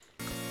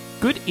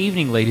Good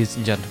evening, ladies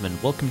and gentlemen.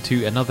 Welcome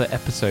to another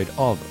episode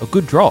of A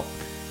Good Drop.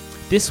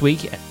 This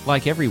week,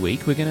 like every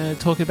week, we're going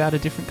to talk about a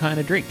different kind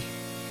of drink.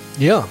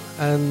 Yeah,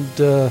 and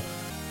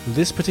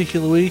this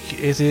particular week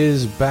it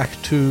is back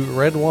to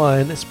red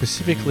wine,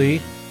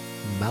 specifically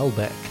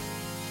Malbec.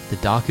 The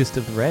darkest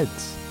of the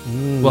reds.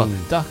 Well,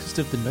 darkest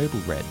of the noble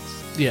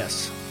reds.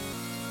 Yes.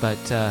 But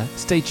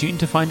stay tuned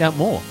to find out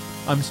more.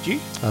 I'm Stu.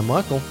 I'm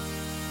Michael.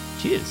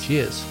 Cheers.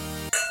 Cheers.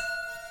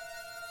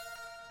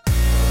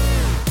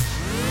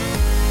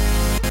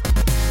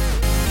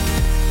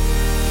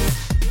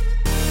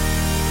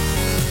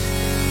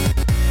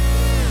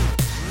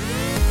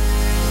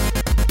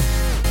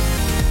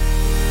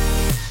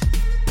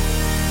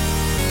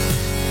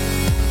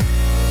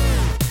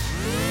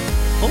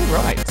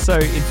 Alright, so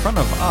in front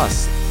of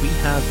us, we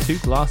have two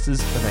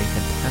glasses of a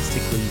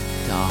fantastically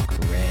dark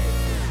red.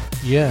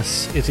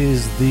 Yes, it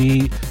is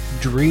the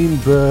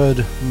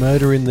Dreambird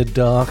Murder in the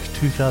Dark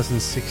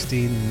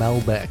 2016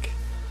 Malbec.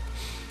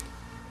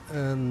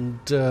 And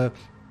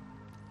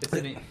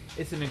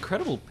It's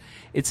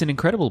an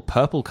incredible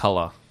purple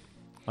color,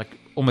 like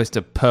almost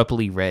a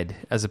purpley red,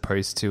 as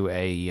opposed to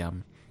a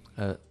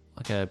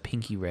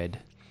pinky red.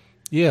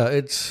 yeah,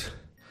 it's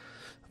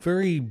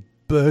very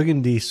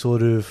burgundy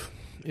sort of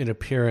in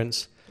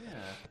appearance. Yeah,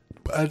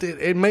 But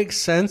it makes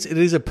sense. It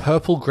is a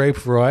purple grape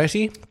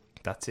variety.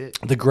 that's it.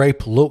 The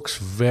grape looks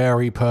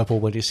very purple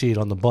when you see it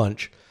on the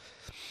bunch.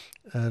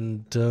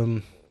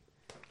 And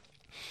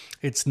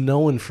it's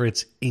known for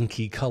its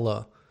inky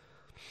color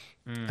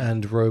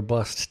and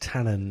robust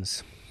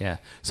tannins. Yeah.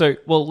 So,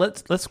 well,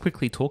 let's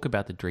quickly talk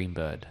about the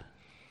Dreambird.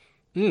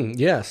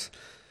 Yes.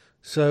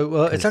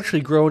 So it's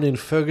actually grown in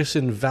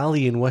Ferguson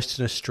Valley in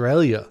Western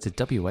Australia. It's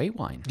a WA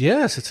wine.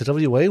 Yes, it's a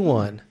WA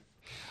wine.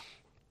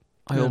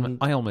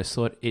 I almost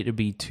thought it would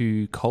be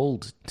too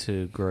cold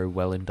to grow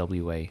well in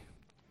WA.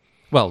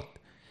 Well,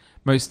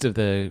 most of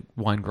the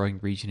wine growing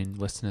region in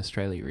Western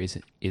Australia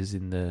is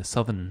in the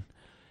southern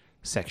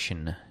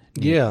section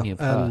near Perth,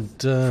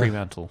 and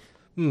Fremantle.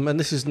 And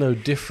this is no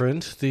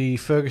different. The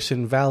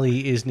Ferguson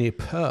Valley is near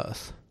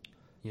Perth.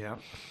 Yeah.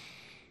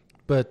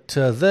 But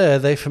there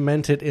they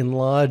ferment it in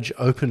large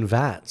open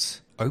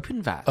vats.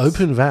 Open vats?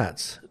 Open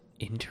vats.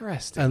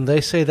 Interesting. And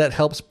they say that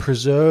helps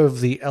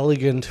preserve the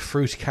elegant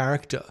fruit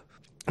character.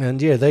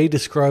 And yeah, they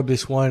describe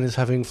this wine as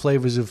having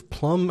flavors of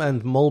plum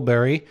and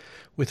mulberry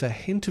with a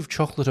hint of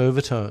chocolate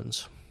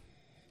overtones.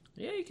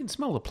 Yeah, you can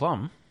smell the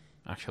plum,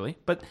 actually.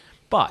 But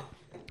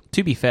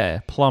to be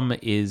fair, plum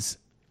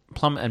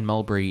and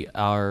mulberry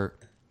are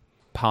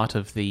part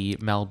of the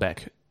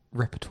Malbec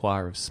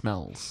repertoire of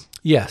smells.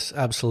 Yes,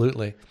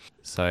 absolutely.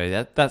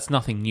 So that's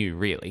nothing new,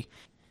 really,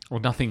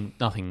 or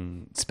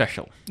nothing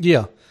special.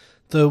 Yeah.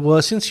 Though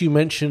since you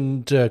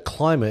mentioned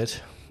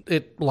climate,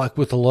 it, like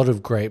with a lot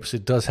of grapes,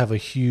 it does have a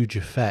huge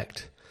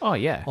effect. Oh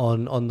yeah,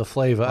 on the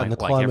flavor and the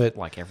climate.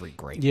 like every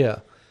grape. Yeah.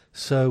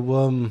 So,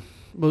 well,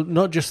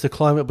 not just the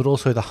climate, but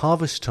also the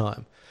harvest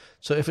time.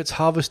 So if it's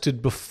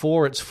harvested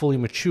before it's fully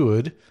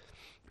matured,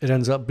 it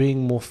ends up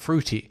being more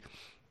fruity.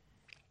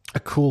 A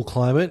cool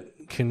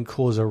climate can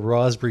cause a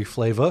raspberry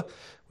flavor,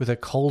 with a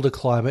colder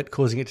climate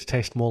causing it to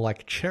taste more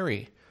like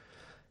cherry.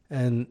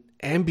 An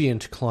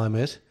ambient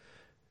climate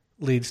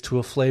leads to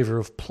a flavor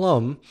of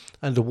plum,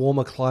 and a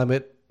warmer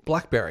climate,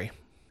 blackberry.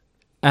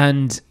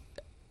 And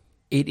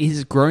it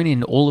is grown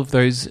in all of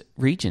those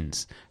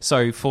regions.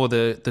 So for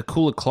the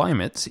cooler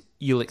climates,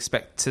 you'll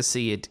expect to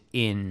see it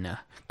in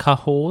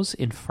Cahors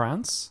in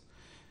France,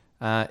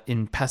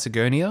 in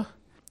Patagonia,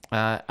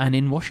 and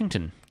in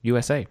Washington,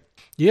 USA.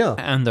 Yeah.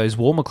 And those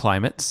warmer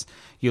climates,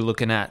 you're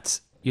looking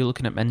at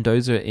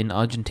Mendoza in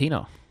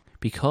Argentina,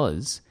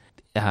 because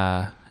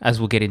as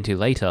we'll get into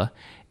later,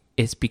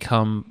 it's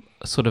become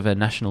sort of a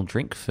national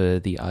drink for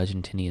the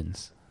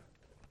Argentinians.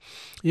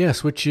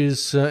 Yes, which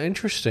is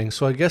interesting.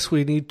 So I guess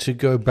we need to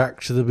go back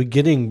to the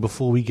beginning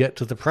before we get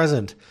to the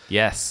present.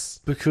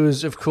 Yes.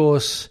 Because, of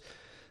course,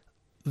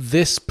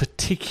 this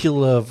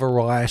particular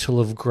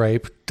varietal of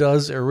grape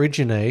does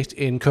originate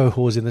in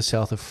Cahors in the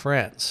south of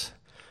France.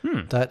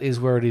 That is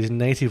where it is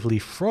natively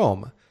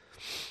from.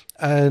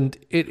 And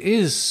it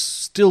is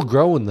still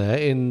grown there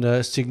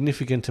in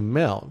significant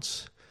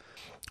amounts.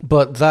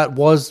 But that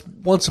was,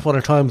 once upon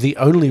a time, the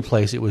only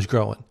place it was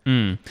growing.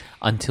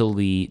 Until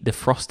the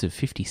frost of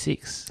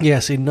 56.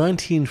 Yes, in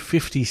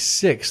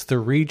 1956, the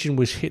region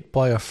was hit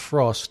by a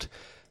frost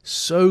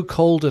so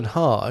cold and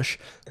harsh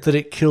that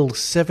it killed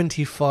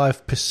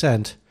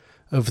 75%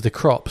 of the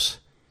crops.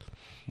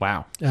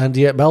 Wow. And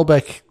yet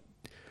Malbec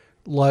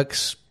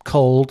likes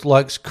cold,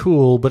 likes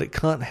cool, but it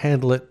can't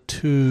handle it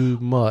too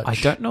much. I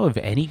don't know of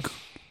any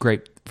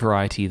grape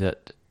variety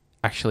that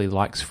actually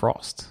likes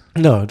frost.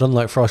 No, it doesn't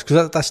like frost,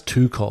 because that's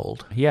too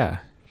cold. Yeah.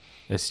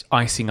 It's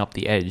icing up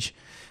the edge,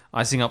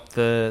 icing up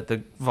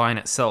the vine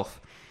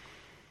itself.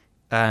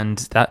 And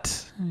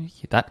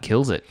that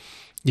kills it.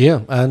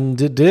 Yeah,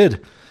 and it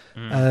did.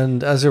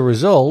 And as a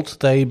result,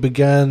 they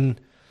began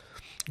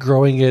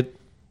growing it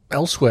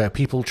elsewhere.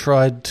 People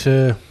tried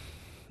to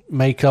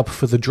make up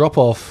for the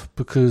drop-off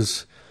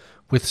because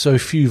with so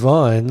few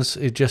vines,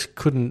 it just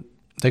couldn't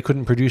They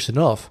couldn't produce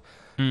enough.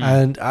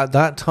 And at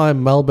that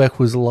time, Malbec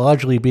was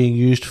largely being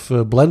used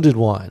for blended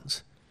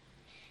wines.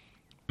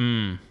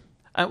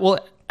 Well,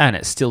 and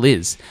it still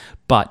is.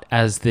 But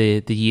as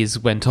the years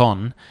went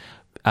on,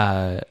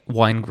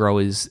 wine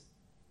growers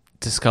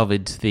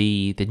discovered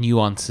the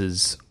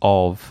nuances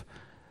of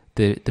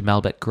the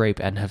Malbec grape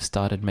and have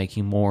started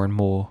making more and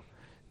more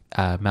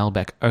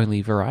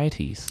Malbec-only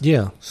varieties.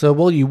 Yeah, so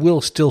while you will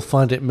still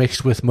find it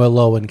mixed with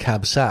Merlot and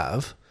Cab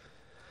Sauv,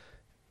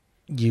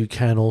 you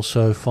can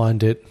also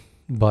find it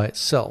by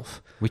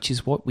itself. Which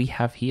is what we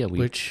have here.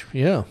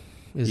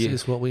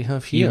 Is what we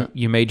have here.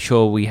 You made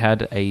sure we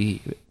had a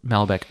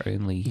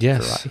Malbec-only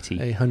variety.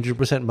 Yes,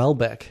 100%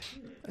 Malbec.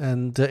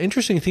 And the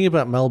interesting thing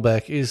about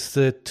Malbec is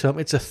that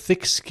it's a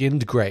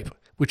thick-skinned grape,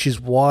 which is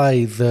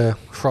why the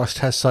frost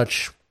has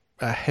such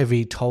a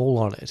heavy toll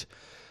on it,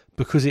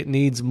 because it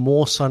needs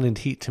more sun and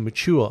heat to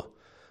mature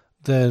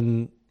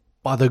than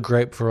other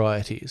grape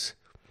varieties.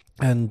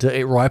 And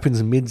it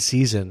ripens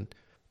mid-season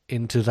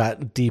into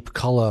that deep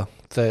color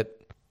that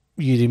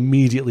you'd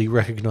immediately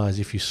recognize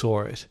if you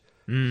saw it.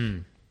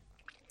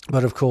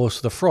 But of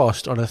course, the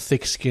frost on a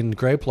thick-skinned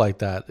grape like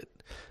that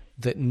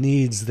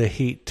needs the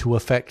heat to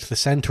affect the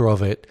center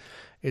of it,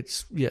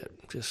 it's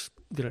just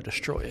going to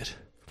destroy it.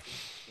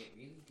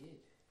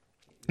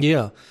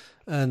 Yeah.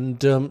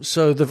 And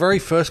so the very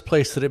first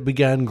place that it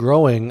began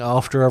growing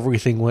after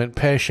everything went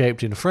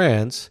pear-shaped in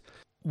France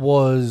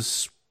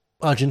was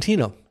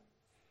Argentina.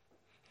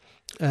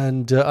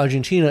 And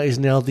Argentina is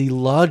now the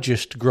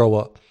largest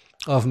grower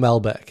of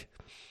Malbec.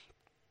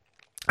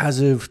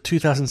 As of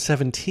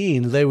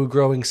 2017, they were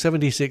growing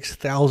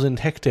 76,000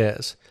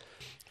 hectares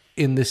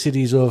in the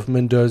cities of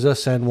Mendoza,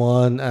 San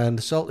Juan, and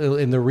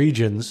in the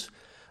regions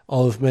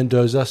of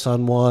Mendoza,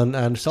 San Juan,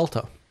 and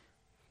Salta.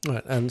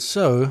 Right, and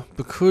so,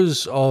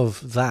 because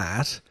of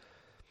that,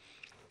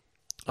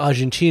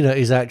 Argentina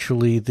is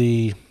actually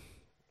the,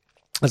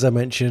 as I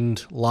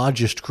mentioned,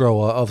 largest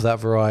grower of that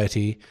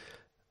variety,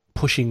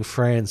 pushing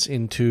France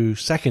into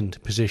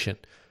second position,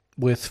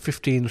 with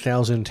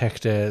 15,000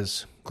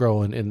 hectares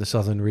grown in the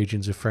southern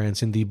regions of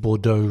France, in the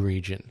Bordeaux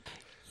region.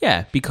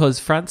 Yeah,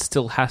 because France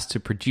still has to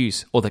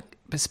produce, or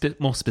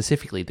more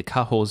specifically, the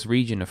Cahors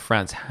region of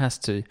France has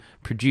to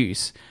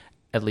produce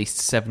at least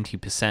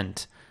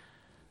 70%.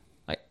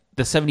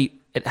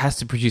 It has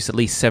to produce at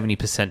least 70%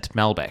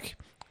 Malbec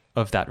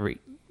of that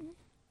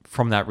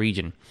from that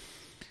region.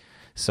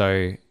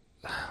 So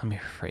let me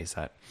rephrase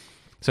that.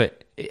 So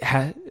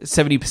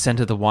 70%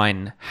 of the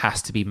wine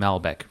has to be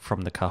Malbec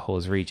from the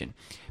Cahors region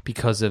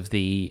because of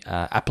the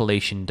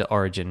Appellation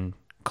d'Origine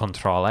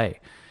Contrôlée,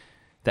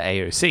 the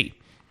AOC.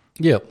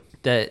 Yep.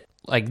 That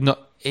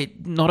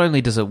not only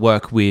does it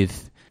work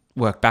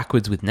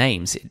backwards with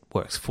names, it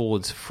works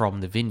forwards from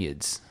the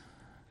vineyards,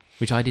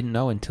 which I didn't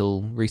know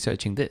until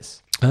researching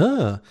this.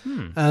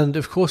 And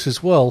of course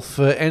as well,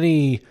 for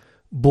any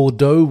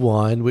Bordeaux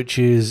wine, which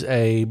is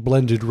a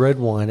blended red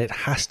wine, it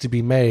has to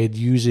be made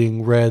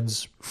using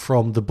reds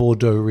from the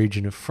Bordeaux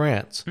region of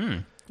France.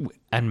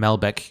 And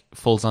Malbec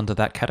falls under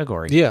that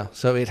category. Yeah,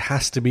 so it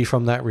has to be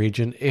from that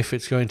region if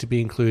it's going to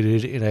be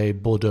included in a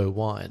Bordeaux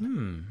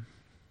wine.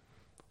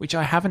 Which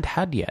I haven't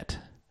had yet.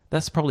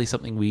 That's probably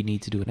something we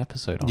need to do an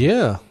episode on.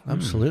 Yeah,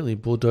 absolutely.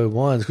 Bordeaux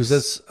wines, because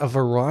there's a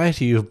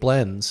variety of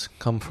blends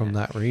come from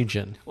that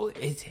region. Well,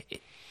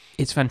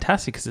 it's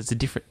fantastic because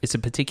it's a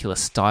particular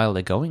style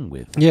they're going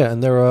with. Yeah,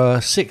 and there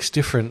are 6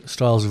 different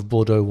styles of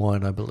Bordeaux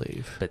wine, I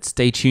believe. But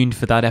stay tuned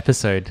for that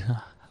episode.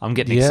 I'm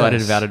getting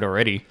excited about it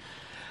already.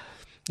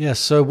 Yeah,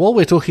 so while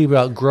we're talking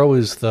about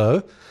growers,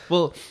 though...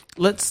 Well,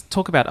 let's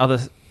talk about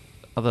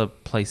other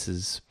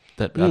places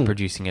that are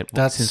producing it,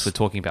 since we're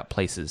talking about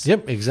places.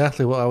 Yep,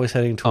 exactly what I was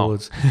heading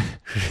towards.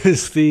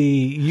 Because the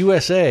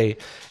USA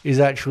is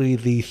actually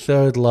the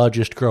 3rd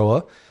largest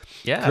grower,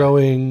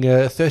 growing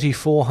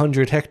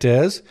 3,400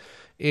 hectares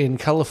in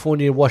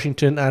California,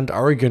 Washington, and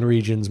Oregon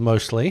regions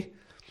mostly.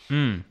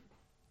 And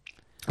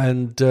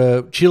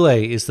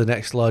Chile is the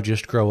next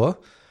largest grower,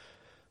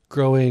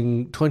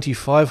 growing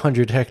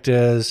 2,500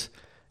 hectares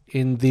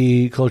in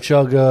the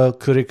Colchaga,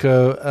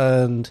 Curico,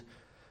 and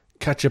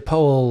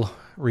Cachapoal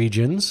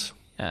regions.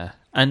 Yeah,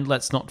 and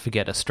let's not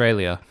forget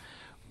Australia,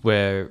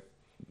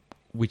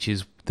 which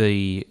is where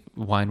the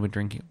wine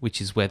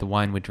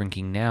we're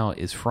drinking now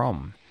is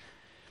from.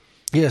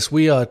 Yes,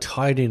 we are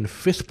tied in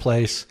 5th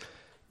place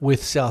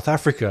with South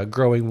Africa,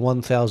 growing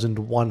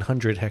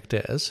 1,100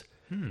 hectares.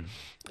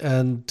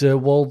 And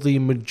while the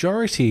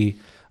majority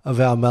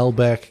of our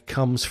Malbec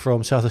comes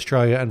from South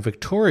Australia and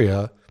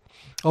Victoria,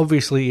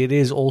 obviously it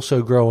is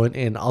also grown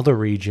in other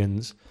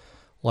regions,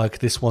 like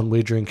this one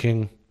we're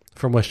drinking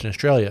from Western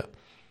Australia.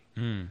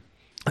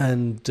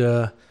 And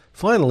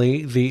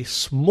finally, the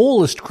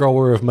smallest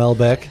grower of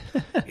Malbec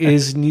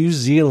is New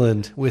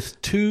Zealand,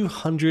 with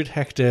 200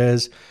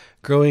 hectares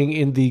growing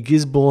in the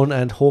Gisborne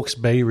and Hawke's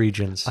Bay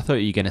regions. I thought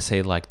you were going to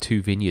say like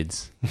 2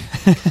 vineyards.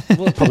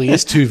 Well, it probably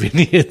is 2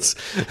 vineyards.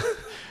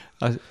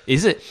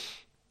 Is it?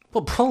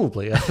 Well,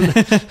 probably.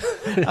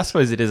 I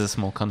suppose it is a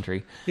small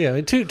country. Yeah, I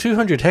mean,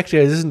 200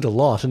 hectares isn't a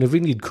lot, and a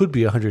vineyard could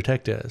be 100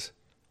 hectares.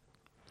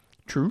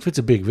 True. If it's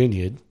a big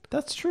vineyard.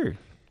 That's true.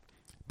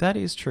 That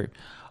is true.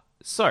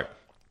 So,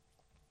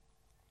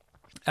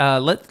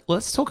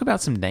 let's talk about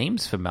some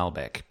names for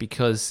Malbec,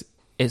 because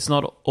it's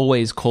not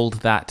always called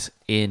that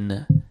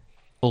in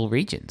all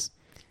regions.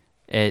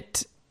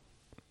 It's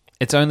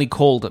only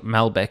called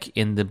Malbec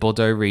in the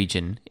Bordeaux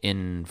region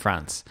in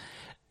France.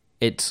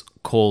 It's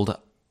called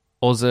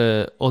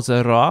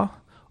Ozera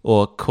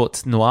or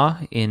Côte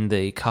Noire in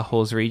the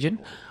Cahors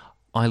region.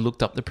 I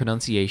looked up the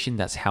pronunciation.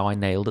 That's how I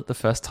nailed it the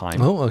first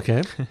time. Oh,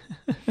 okay.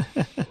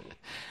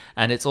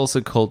 And it's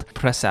also called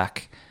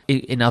Pressac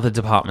in other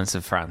departments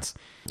of France.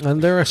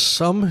 And there are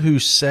some who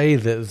say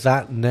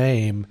that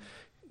name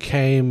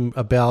came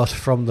about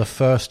from the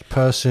first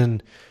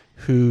person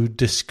who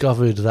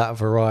discovered that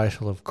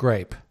varietal of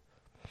grape.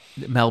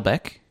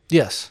 Malbec?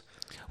 Yes.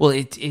 Well,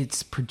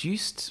 it's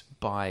produced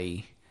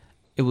by...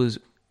 It was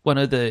one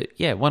of the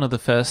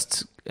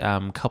first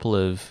couple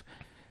of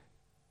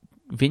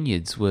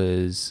vineyards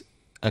was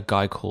a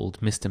guy called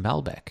Mr.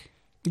 Malbec.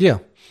 Yeah.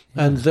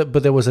 And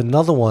but there was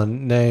another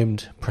one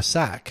named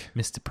Pressac.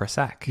 Mr.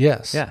 Pressac.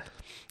 Yes. Yeah.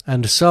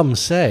 And some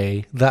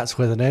say that's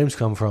where the names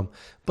come from.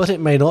 But it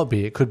may not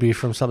be. It could be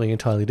from something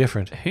entirely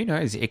different. Who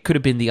knows? It could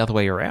have been the other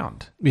way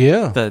around.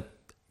 Yeah.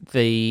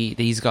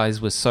 These guys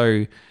were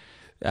so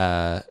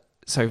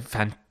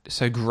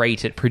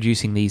great at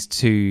producing these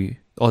two,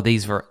 or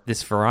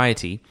this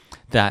variety,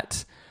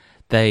 that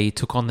they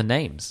took on the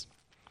names.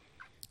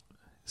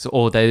 So,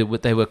 or they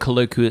were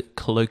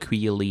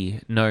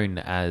colloquially known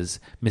as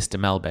Mr.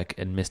 Malbec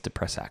and Mr.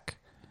 Pressac.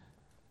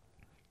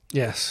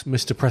 Yes,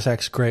 Mr.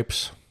 Pressac's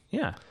grapes.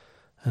 Yeah.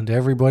 And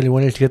everybody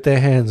wanted to get their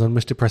hands on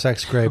Mr.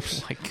 Pressac's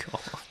grapes. Oh my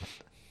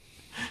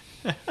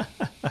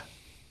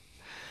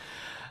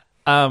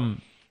god.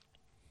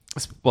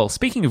 Well,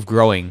 speaking of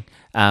growing,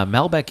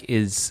 Malbec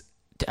is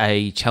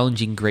a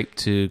challenging grape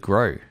to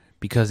grow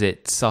because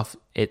it's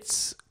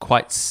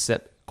quite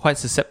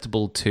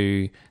susceptible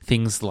to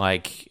things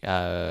like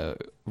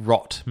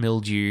rot,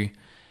 mildew,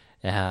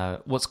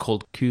 what's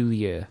called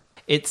coulier.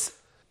 It's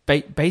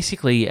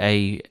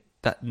basically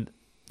that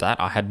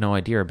I had no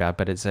idea about,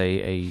 but it's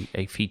a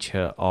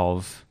feature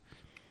of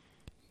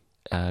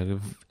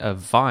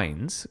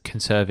vines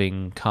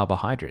conserving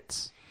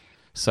carbohydrates.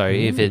 So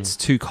if it's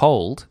too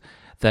cold,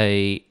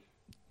 they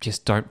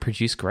just don't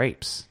produce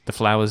grapes. The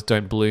flowers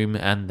don't bloom,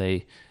 and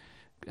the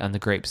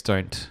grapes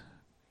don't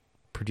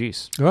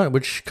produce. Right,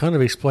 which kind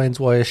of explains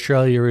why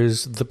Australia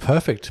is the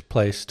perfect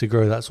place to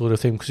grow that sort of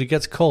thing, because it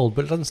gets cold,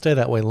 but it doesn't stay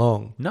that way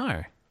long.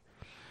 No.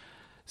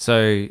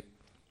 So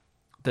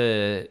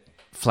the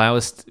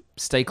flowers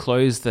stay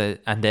closed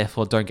and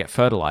therefore don't get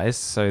fertilized,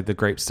 so the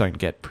grapes don't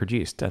get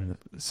produced. And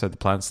so the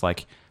plant's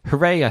like,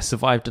 hooray, I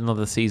survived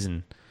another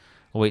season.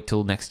 I'll wait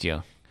till next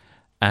year.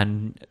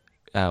 And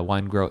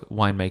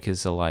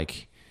winemakers are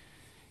like,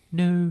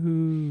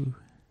 no.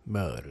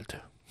 Mold.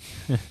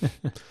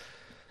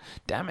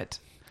 Damn it.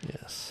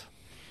 Yes.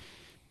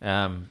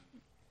 I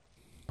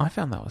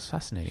found that was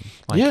fascinating.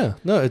 Yeah,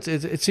 no,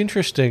 it's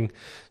interesting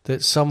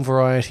that some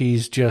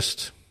varieties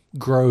just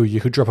grow. You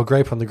could drop a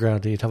grape on the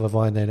ground and you'd have a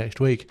vine there next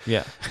week.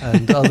 Yeah.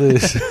 And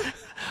others...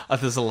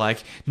 Others are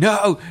like,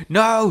 no.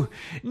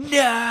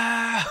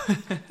 Yeah,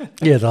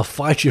 they'll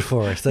fight you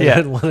for it. They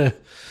don't want to...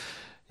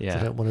 Yeah.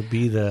 They don't want to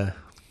be there.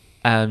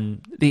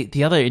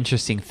 The other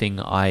interesting thing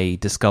I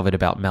discovered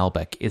about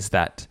Malbec is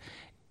that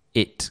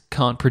it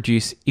can't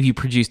produce... If you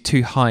produce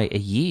too high a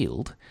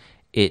yield,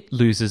 it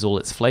loses all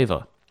its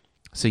flavor.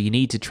 So you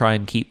need to try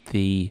and keep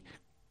the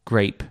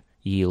grape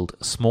yield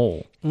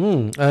small.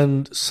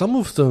 And some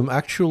of them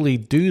actually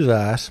do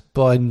that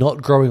by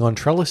not growing on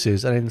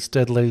trellises and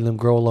instead letting them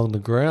grow along the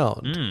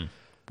ground.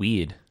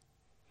 Weird.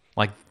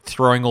 Like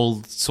throwing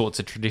all sorts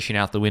of tradition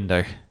out the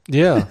window.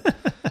 Yeah.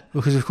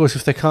 Because, of course,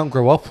 if they can't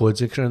grow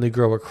upwards, it can only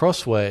grow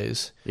across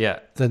ways. Yeah.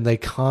 Then they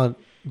can't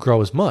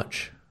grow as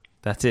much.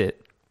 That's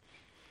it.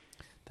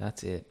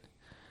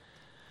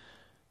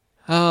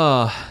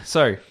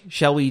 So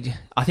shall we...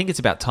 I think it's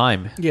about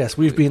time. Yes,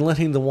 we've been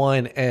letting the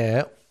wine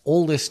air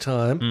all this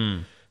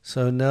time.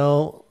 So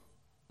now...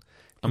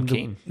 I'm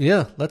keen.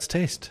 Yeah, let's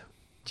taste.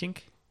 Chink.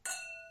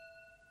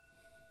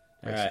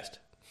 All right.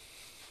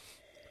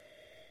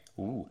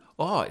 Ooh.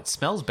 Oh, it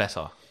smells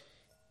better.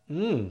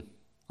 Like,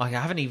 I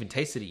haven't even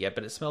tasted it yet,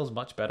 but it smells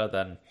much better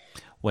than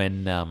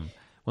when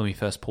we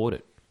first poured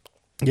it.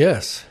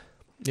 Yes.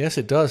 Yes,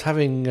 it does.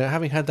 Having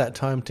had that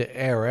time to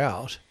air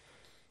out,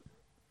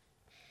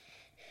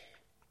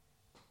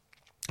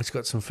 it's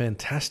got some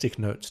fantastic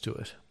notes to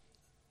it.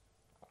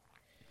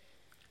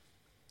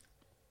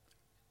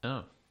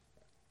 Oh.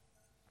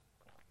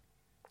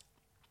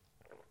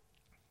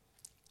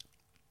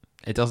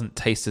 It doesn't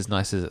taste as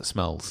nice as it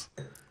smells.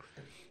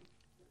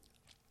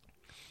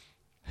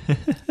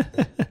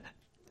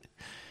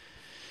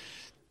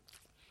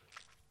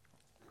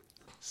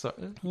 Sorry,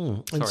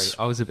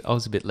 I was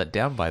a bit let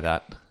down by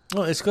that.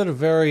 Oh, it's got a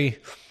very...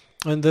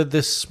 And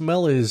the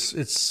smell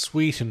it's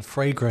sweet and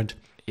fragrant.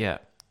 Yeah.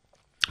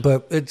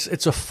 But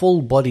it's a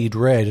full-bodied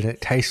red, and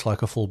it tastes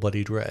like a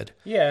full-bodied red.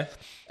 Yeah.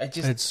 It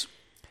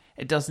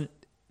doesn't...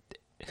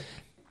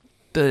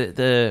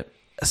 the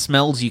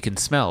smells you can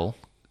smell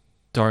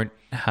don't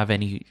have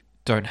any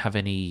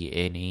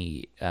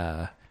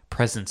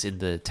presence in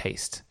the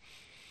taste.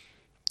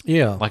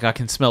 Yeah. Like I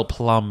can smell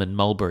plum and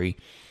mulberry,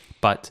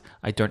 but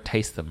I don't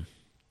taste them.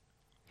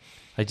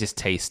 I just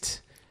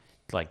taste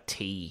like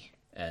tea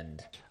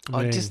and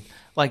just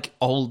like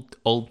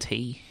old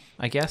tea,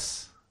 I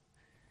guess.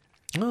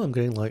 Oh, I'm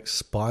getting like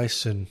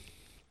spice and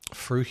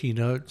fruity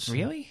notes.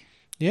 Really?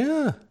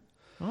 Yeah.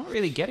 I'm not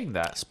really getting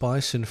that.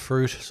 Spice and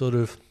fruit sort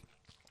of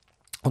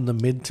on the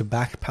mid to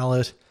back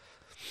palate.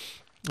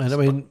 And I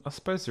mean, I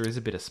suppose there is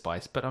a bit of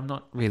spice, but I'm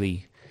not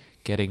really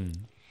getting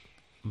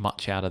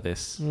much out of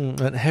this.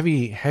 and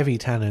heavy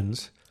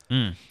tannins.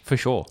 For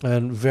sure.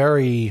 And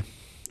very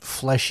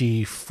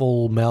fleshy,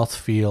 full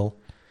mouthfeel.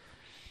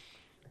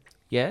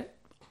 Yeah,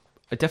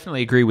 I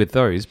definitely agree with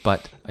those,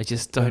 but I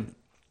just don't...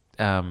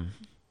 I'm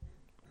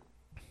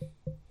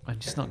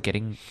just not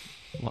getting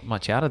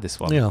much out of this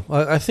one. Yeah,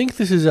 I think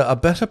this is a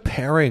better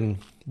pairing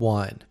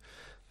wine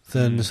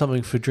than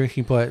something for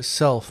drinking by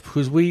itself,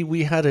 because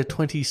we had a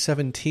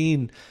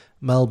 2017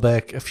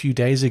 Malbec a few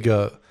days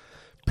ago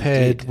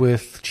paired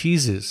with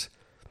cheeses.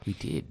 We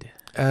did.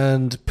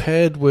 And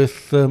paired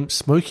with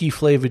smoky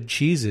flavoured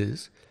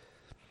cheeses,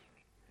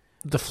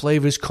 the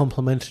flavours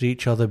complemented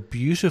each other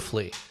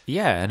beautifully.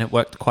 Yeah, and it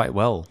worked quite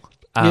well.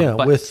 Paired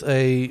but with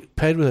a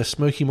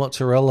smoky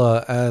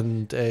mozzarella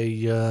and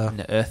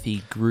an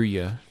earthy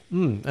Gruyere.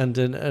 and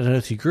an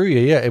earthy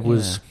Gruyere. Yeah, it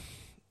was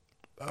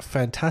a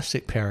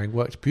fantastic pairing.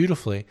 Worked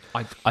beautifully.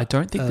 I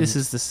don't think this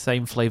is the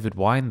same flavoured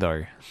wine,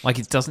 though. Like,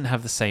 it doesn't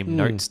have the same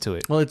notes to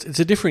it. Well, it's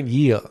a different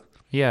year.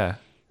 Yeah.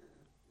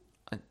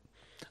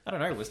 I don't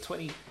know. It was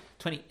 20...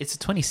 It's a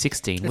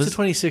 2016. It's a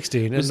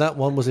 2016, and that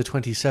one was a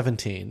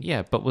 2017.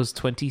 Yeah, but was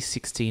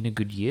 2016 a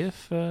good year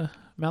for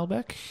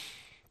Malbec?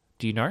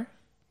 Do you know?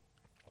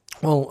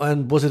 Well,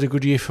 and was it a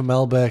good year for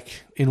Malbec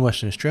in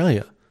Western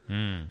Australia?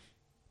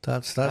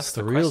 That's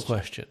the real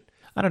question.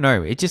 I don't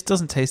know. It just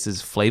doesn't taste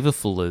as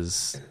flavorful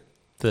as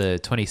the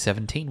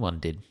 2017 one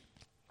did.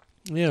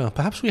 Yeah,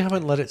 perhaps we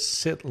haven't let it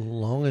sit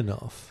long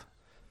enough.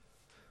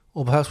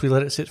 Or perhaps we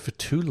let it sit for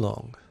too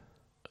long.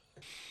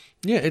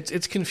 Yeah,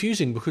 it's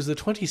confusing because the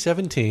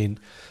 2017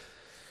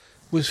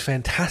 was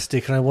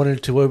fantastic and I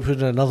wanted to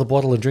open another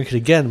bottle and drink it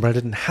again, but I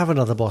didn't have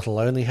another bottle.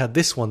 I only had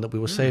this one that we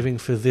were saving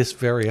for this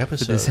very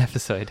episode. For this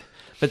episode.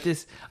 But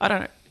this, I don't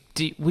know.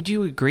 Would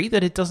you agree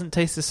that it doesn't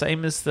taste the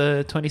same as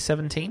the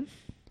 2017?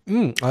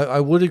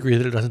 I would agree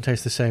that it doesn't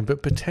taste the same,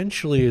 but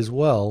potentially as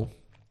well,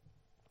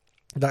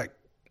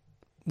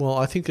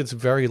 I think it's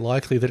very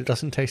likely that it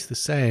doesn't taste the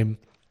same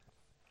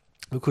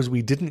because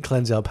we didn't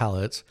cleanse our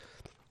palates.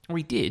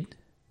 We did.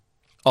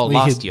 Oh,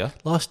 last year.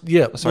 Last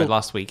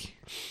week.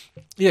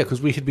 Yeah,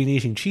 because we had been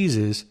eating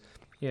cheeses.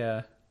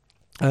 Yeah.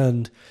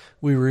 And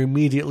we were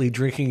immediately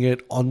drinking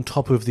it on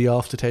top of the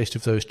aftertaste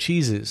of those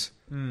cheeses.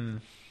 And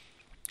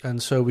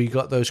so we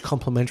got those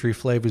complementary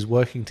flavors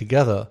working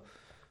together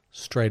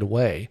straight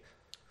away.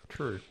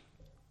 True.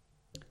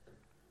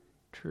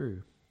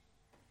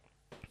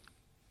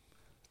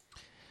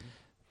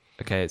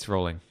 Okay, it's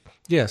rolling.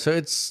 Yeah, so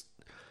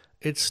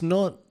it's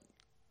not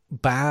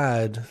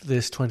bad,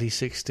 this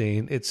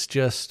 2016. It's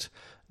just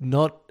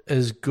not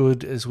as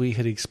good as we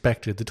had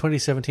expected. The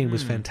 2017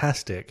 was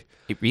fantastic.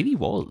 It really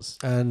was.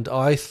 And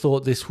I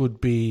thought this would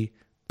be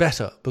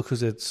better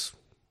because it's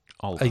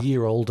older. A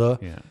year older.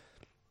 Yeah.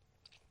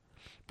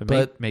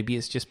 But maybe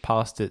it's just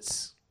past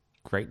its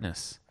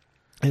greatness.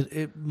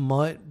 It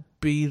might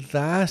be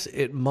that.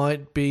 It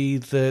might be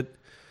that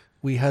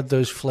we had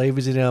those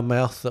flavors in our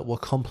mouth that were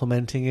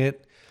complementing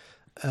it.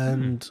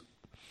 And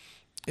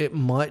it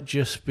might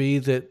just be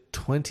that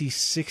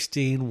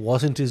 2016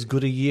 wasn't as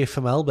good a year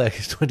for Malbec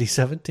as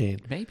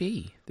 2017.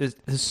 Maybe. There's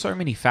so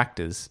many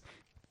factors.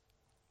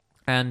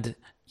 And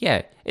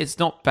yeah, it's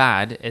not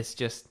bad. It's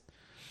just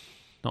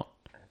not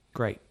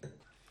great.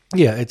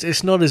 Yeah,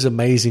 it's not as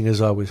amazing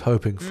as I was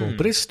hoping for,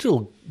 but it's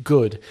still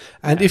good.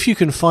 And if you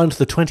can find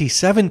the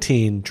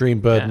 2017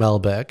 Dreambird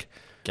Malbec,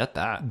 get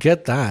that.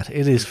 Get that.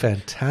 It is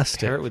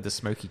fantastic. Pair it with the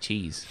smoky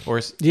cheese or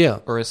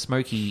a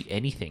smoky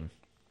anything.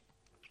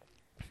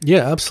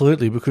 Yeah,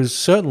 absolutely, because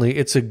certainly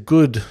it's a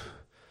good...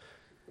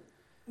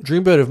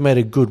 Dreambird have made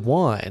a good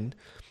wine,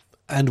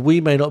 and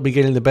we may not be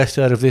getting the best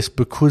out of this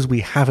because we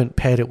haven't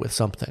paired it with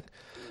something.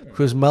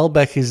 Because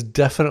Malbec is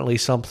definitely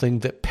something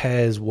that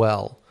pairs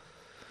well.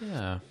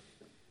 Yeah.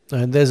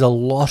 And there's a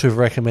lot of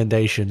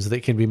recommendations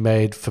that can be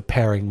made for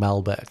pairing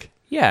Malbec.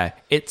 Yeah,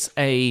 it's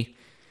a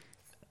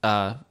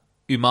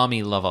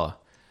umami lover.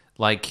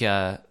 Like,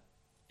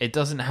 it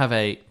doesn't have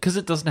a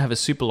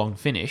super long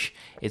finish.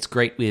 It's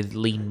great with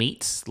lean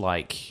meats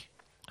like,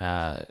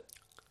 I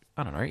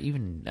don't know,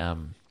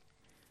 even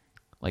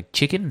like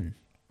chicken.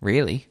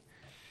 Really,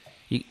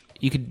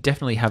 you could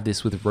definitely have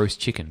this with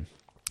roast chicken.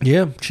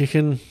 Yeah,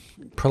 chicken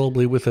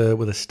probably with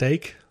a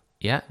steak.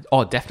 Yeah.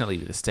 Oh, definitely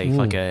with a steak,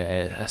 like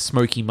a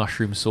smoky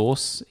mushroom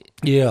sauce.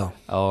 Yeah.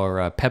 Or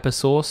a pepper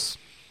sauce,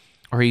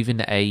 or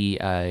even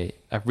a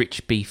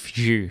rich beef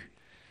jus.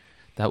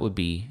 That would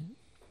be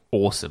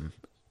awesome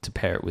to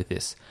pair it with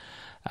this.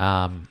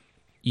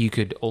 you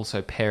could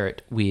also pair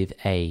it with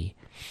a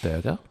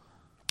burger,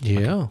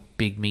 Yeah.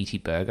 big meaty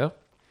burger.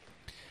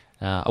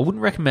 I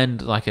wouldn't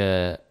recommend like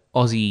a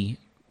Aussie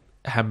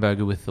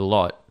hamburger with a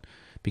lot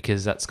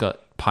because that's got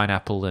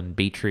pineapple and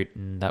beetroot,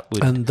 and that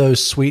would And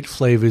those sweet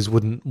flavors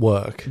wouldn't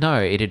work.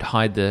 no, it'd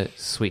hide the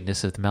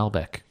sweetness of the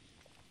Malbec.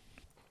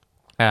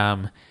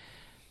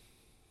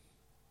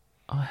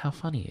 Oh, how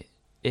funny!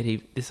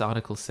 This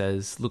article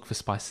says, look for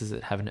spices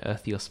that have an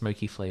earthy or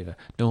smoky flavor.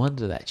 No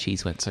wonder that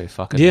cheese went so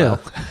fucking Yeah,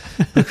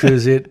 well.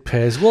 because it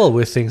pairs well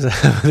with things that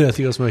have an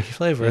earthy or smoky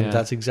flavor, Yeah. and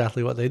that's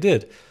exactly what they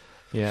did.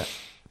 Yeah.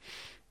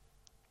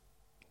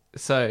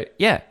 So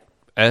yeah,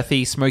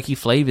 earthy, smoky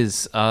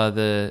flavors are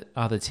the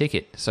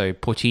ticket. So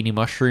porcini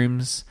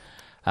mushrooms,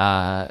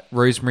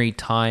 rosemary,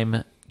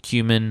 thyme,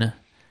 cumin,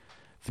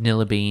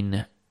 vanilla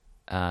bean,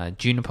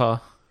 juniper,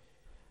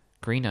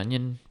 green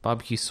onion,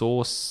 barbecue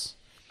sauce,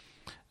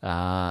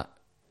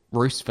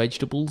 roast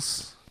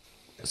vegetables,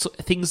 so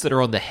things that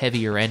are on the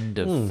heavier end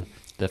of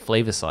the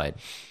flavor side.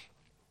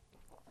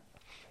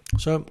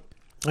 So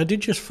I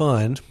did just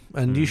find,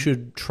 and you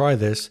should try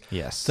this,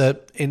 Yes.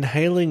 that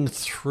inhaling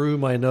through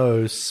my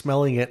nose,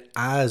 smelling it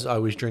as I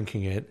was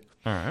drinking it,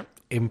 All right.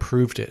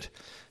 improved it.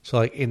 So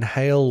like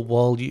inhale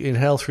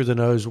through the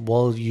nose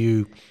while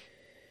you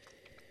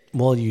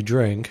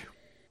drink.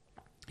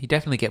 You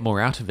definitely get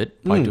more out of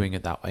it by doing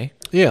it that way.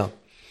 Yeah.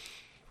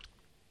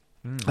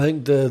 I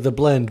think the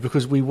blend,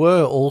 because we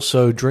were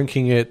also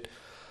drinking it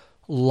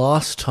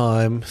last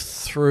time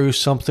through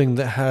something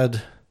that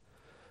had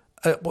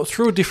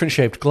through a different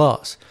shaped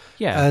glass.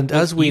 Yeah. And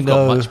Well, as we you've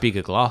know, got much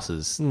bigger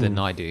glasses than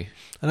I do.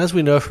 and as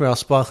we know from our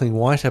sparkling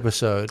white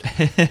episode,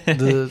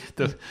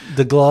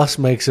 the glass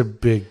makes a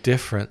big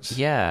difference.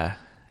 Yeah.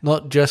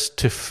 Not just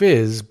to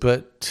fizz,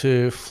 but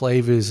to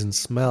flavors and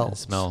smells.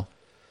 And smell.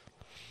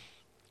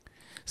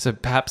 So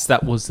perhaps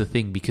that was the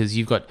thing, because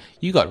you got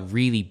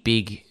really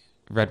big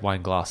red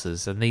wine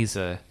glasses, and these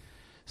are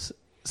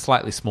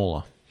slightly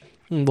smaller.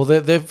 Well,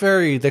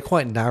 they're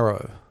quite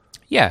narrow.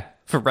 Yeah,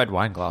 for red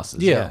wine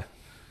glasses. Yeah.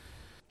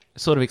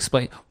 Sort of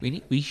explain.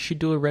 We should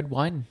do a red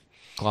wine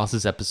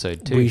glasses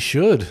episode too. We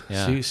should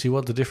Yeah. see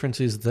what the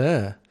difference is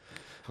there.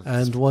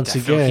 And once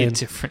Definitely a again,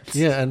 difference.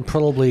 yeah, and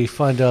probably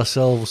find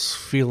ourselves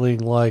feeling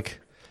like,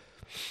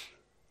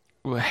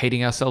 We're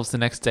hating ourselves the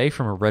next day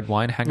from a red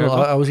wine hangover.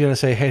 well, I was going to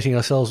say hating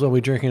ourselves when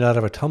we're drinking it out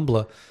of a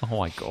tumbler. Oh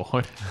my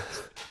god.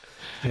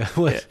 Yeah,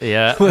 when,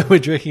 Yeah. when we're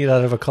drinking it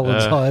out of a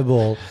Collins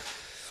highball.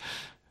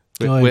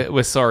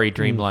 We're sorry,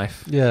 Dream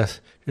Life. Yes,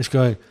 just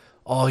going,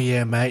 oh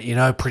yeah,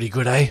 mate, pretty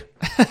good, eh?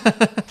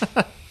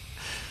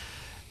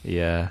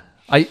 Yeah.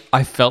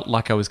 I felt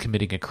like I was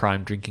committing a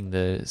crime drinking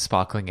the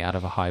sparkling out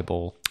of a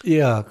highball.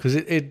 Yeah, because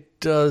it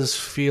does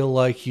feel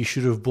like you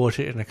should have bought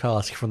it in a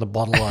cask from the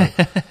bottle line.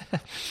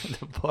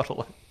 The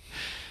bottle.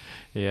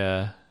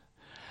 Yeah.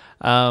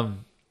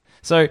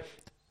 So,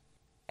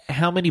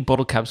 how many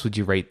bottle caps would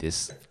you rate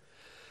this?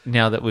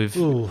 Now that we've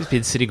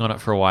been sitting on it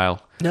for a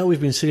while. Now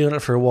we've been sitting on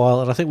it for a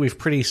while, and I think we've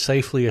pretty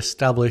safely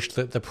established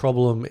that the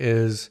problem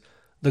is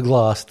the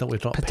glass, that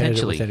we've not paired it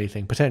Potentially. with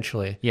anything.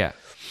 Potentially. Yeah.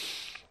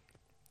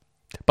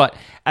 But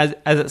as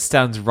it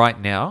stands right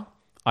now,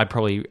 I'd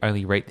probably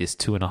only rate this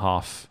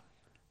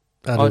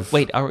 2.5.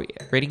 Wait, are we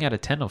rating out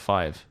of 10 or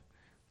 5?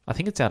 I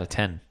think it's out of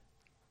 10.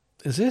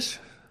 Is this?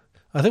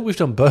 I think we've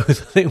done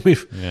both. I think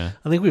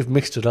we've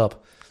mixed it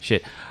up.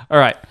 Shit. All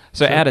right.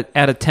 So out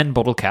of 10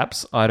 bottle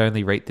caps, I'd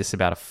only rate this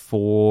about a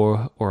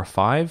 4 or a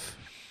 5,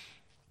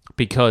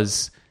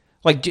 because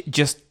like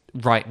just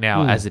right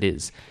now as it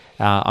is,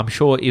 I'm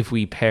sure if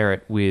we pair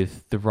it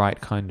with the right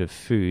kind of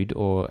food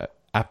or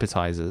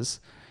appetizers,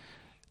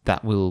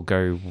 that will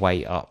go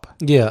way up.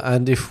 Yeah,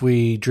 and if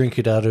we drink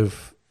it out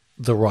of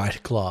the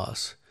right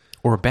glass.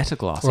 Or a better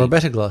glass. Or a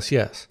better glass,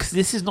 yes. Because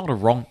this is not the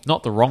wrong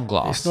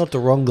glass. It's not the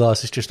wrong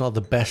glass, it's just not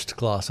the best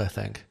glass, I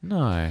think.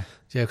 No.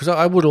 Yeah, because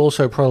I would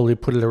also probably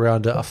put it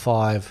around a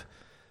 5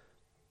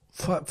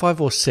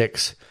 or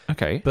 6.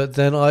 Okay. But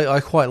then I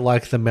quite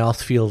like the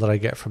mouthfeel that I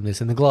get from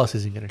this, and the glass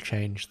isn't going to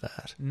change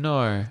that.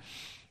 No.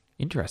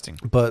 Interesting.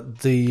 But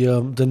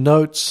the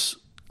notes,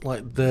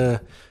 like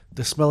the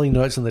smelling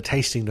notes and the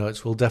tasting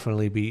notes, will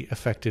definitely be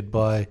affected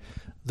by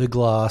the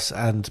glass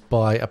and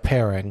by a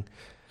pairing.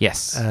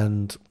 Yes.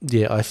 And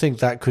yeah, I think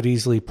that could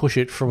easily push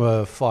it from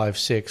a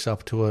 5-6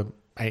 up to a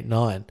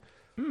 8-9.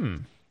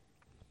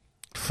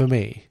 For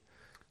me.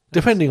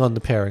 Depending on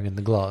the pairing and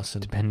the glass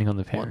and Depending on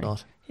the pairing.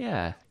 whatnot.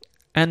 Yeah.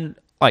 And,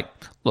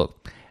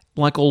 look,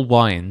 like all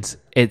wines,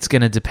 it's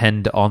going to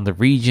depend on the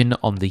region,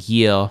 on the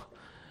year,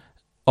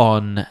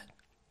 on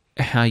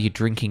how you're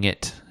drinking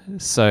it.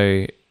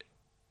 So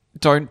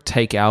don't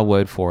take our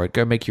word for it.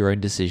 Go make your own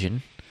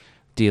decision,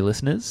 dear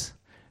listeners,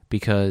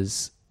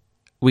 because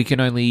we can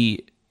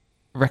only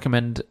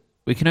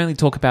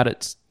talk about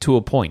it to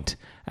a point,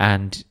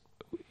 and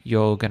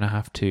you're going to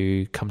have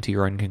to come to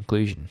your own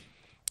conclusion.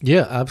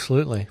 Yeah,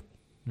 absolutely.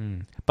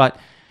 But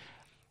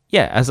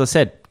yeah, as I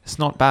said, it's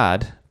not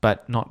bad,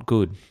 but not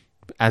good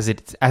as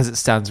it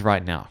stands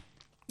right now.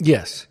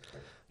 Yes.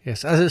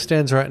 As it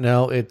stands right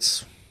now,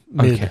 it's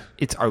mid. Okay.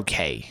 It's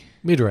okay.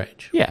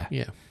 Mid-range. Yeah.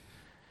 Yeah.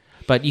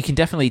 But you can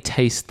definitely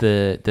taste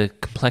the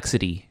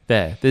complexity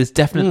there. There's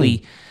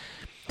definitely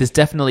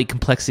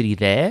complexity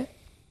there,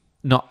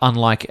 not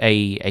unlike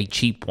a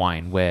cheap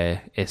wine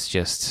where it's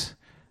just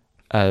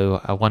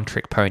a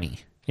one-trick pony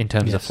in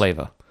terms of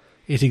flavor.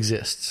 It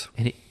exists.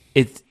 And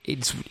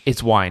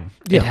it's wine.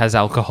 Yeah. It has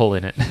alcohol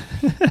in it.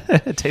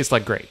 It tastes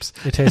like grapes.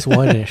 It tastes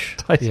wine-ish.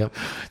 Yep.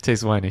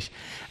 Tastes wine-ish.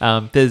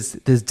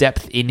 There's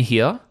depth in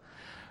here,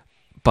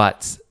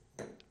 but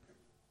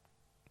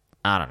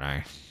I don't know.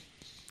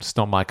 It's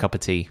not my cup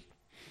of tea.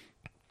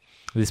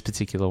 This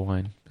particular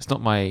wine. It's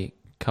not my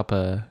cup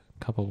of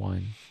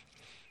wine.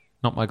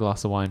 Not my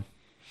glass of wine.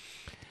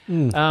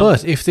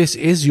 But if this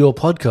is your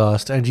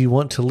podcast and you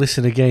want to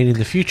listen again in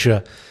the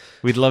future,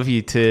 we'd love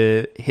you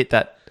to hit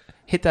that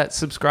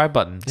subscribe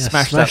button.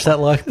 Yeah, smash that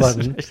like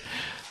button.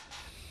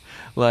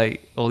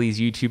 Like all these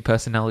YouTube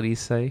personalities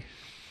say.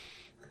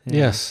 Yeah.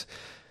 Yes.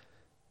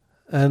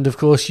 And of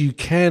course, you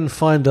can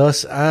find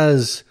us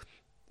as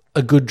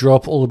A Good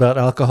Drop All About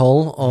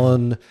Alcohol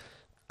on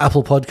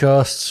Apple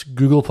Podcasts,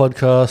 Google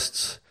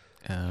Podcasts,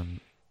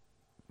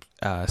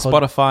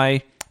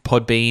 Spotify,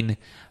 Podbean.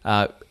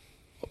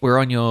 We're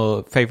on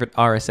your favorite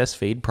RSS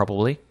feed,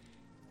 probably.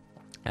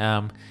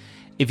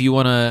 If you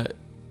want to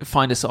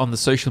find us on the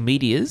social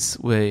medias,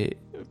 we're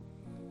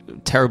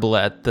terrible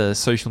at the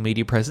social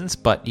media presence,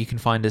 but you can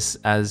find us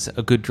as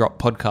A Good Drop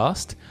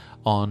Podcast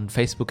on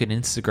Facebook and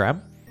Instagram.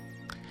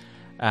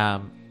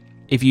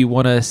 If you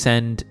want to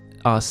send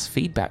us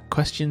feedback,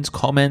 questions,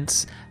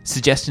 comments,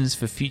 suggestions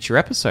for future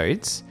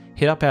episodes,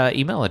 hit up our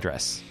email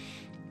address.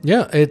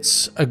 Yeah,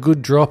 it's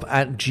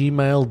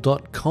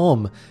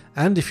agooddrop@gmail.com.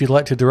 And if you'd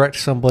like to direct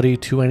somebody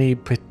to any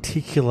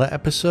particular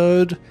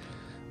episode,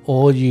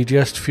 or you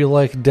just feel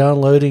like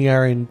downloading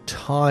our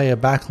entire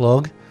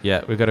backlog...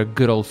 Yeah, we've got a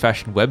good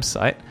old-fashioned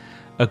website,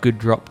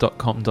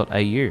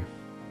 agooddrop.com.au.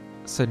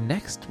 So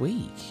next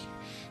week...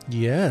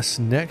 Yes,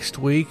 next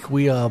week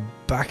we are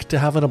back to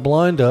having a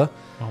blinder.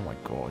 Oh my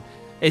god.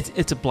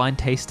 It's a blind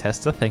taste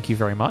tester, thank you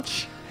very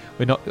much.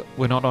 We're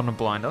not on a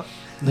blinder.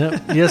 No,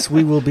 yes,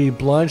 we will be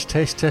blind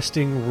taste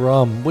testing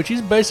rum, which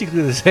is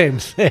basically the same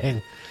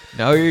thing.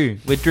 No,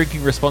 we're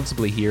drinking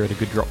responsibly here at A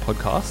Good Drop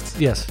Podcast.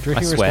 Yes,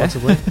 drinking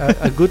responsibly.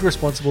 A good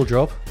responsible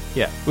drop.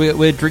 Yeah,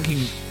 we're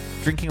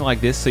drinking like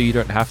this so you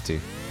don't have to.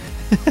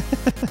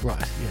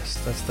 Right, yes,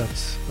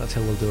 that's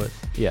how we'll do it.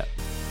 Yeah.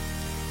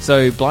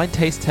 So, blind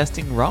taste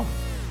testing rum.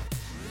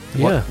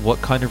 Yeah.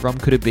 What kind of rum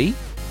could it be?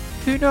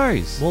 Who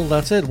knows? Well,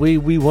 that's it.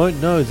 We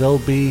won't know. There'll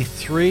be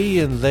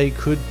 3 and they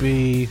could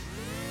be...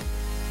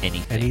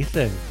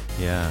 Anything.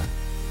 Yeah.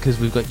 Because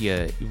we've got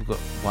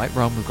white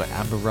rum, we've got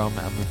amber rum,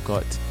 and we've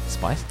got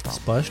spiced rum.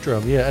 Spiced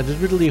rum, yeah. And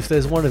admittedly, if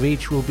there's one of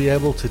each, we'll be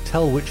able to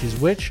tell which is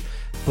which.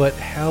 But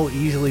how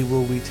easily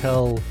will we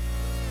tell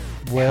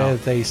where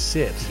they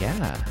sit?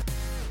 Yeah.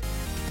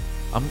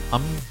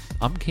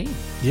 I'm keen.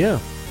 Yeah.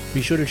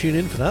 Be sure to tune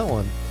in for that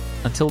one.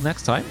 Until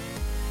next time.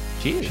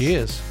 Cheers.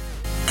 Cheers.